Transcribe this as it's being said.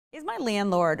Is my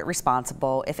landlord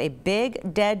responsible if a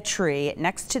big dead tree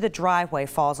next to the driveway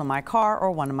falls on my car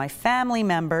or one of my family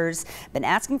members? Been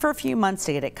asking for a few months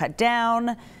to get it cut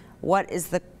down. What is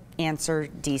the answer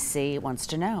DC wants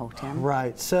to know, Tim?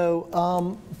 Right.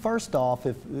 So first off,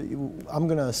 if I'm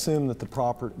going to assume that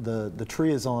the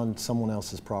tree is on someone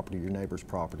else's property, your neighbor's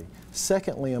property.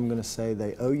 Secondly, I'm going to say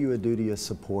they owe you a duty of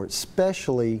support,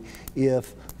 especially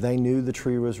if they knew the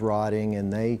tree was rotting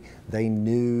and they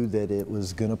knew that it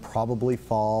was going to probably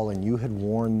fall, and you had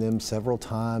warned them several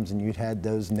times and you'd had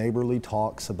those neighborly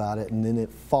talks about it, and then it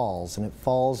falls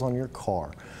on your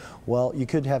car. Well, you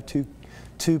could have two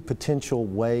potential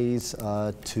ways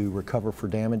to recover for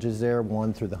damages there,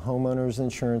 one through the homeowner's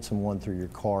insurance and one through your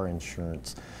car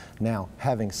insurance. Now,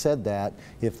 having said that,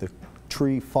 if the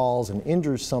tree falls and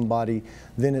injures somebody,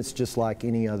 then it's just like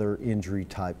any other injury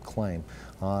type claim.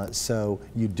 So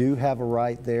you do have a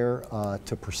right there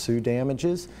to pursue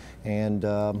damages, and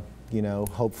you know,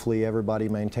 hopefully everybody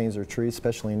maintains their trees,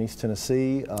 especially in East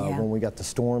Tennessee. When we got the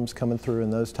storms coming through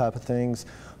and those type of things,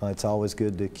 it's always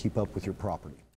good to keep up with your property.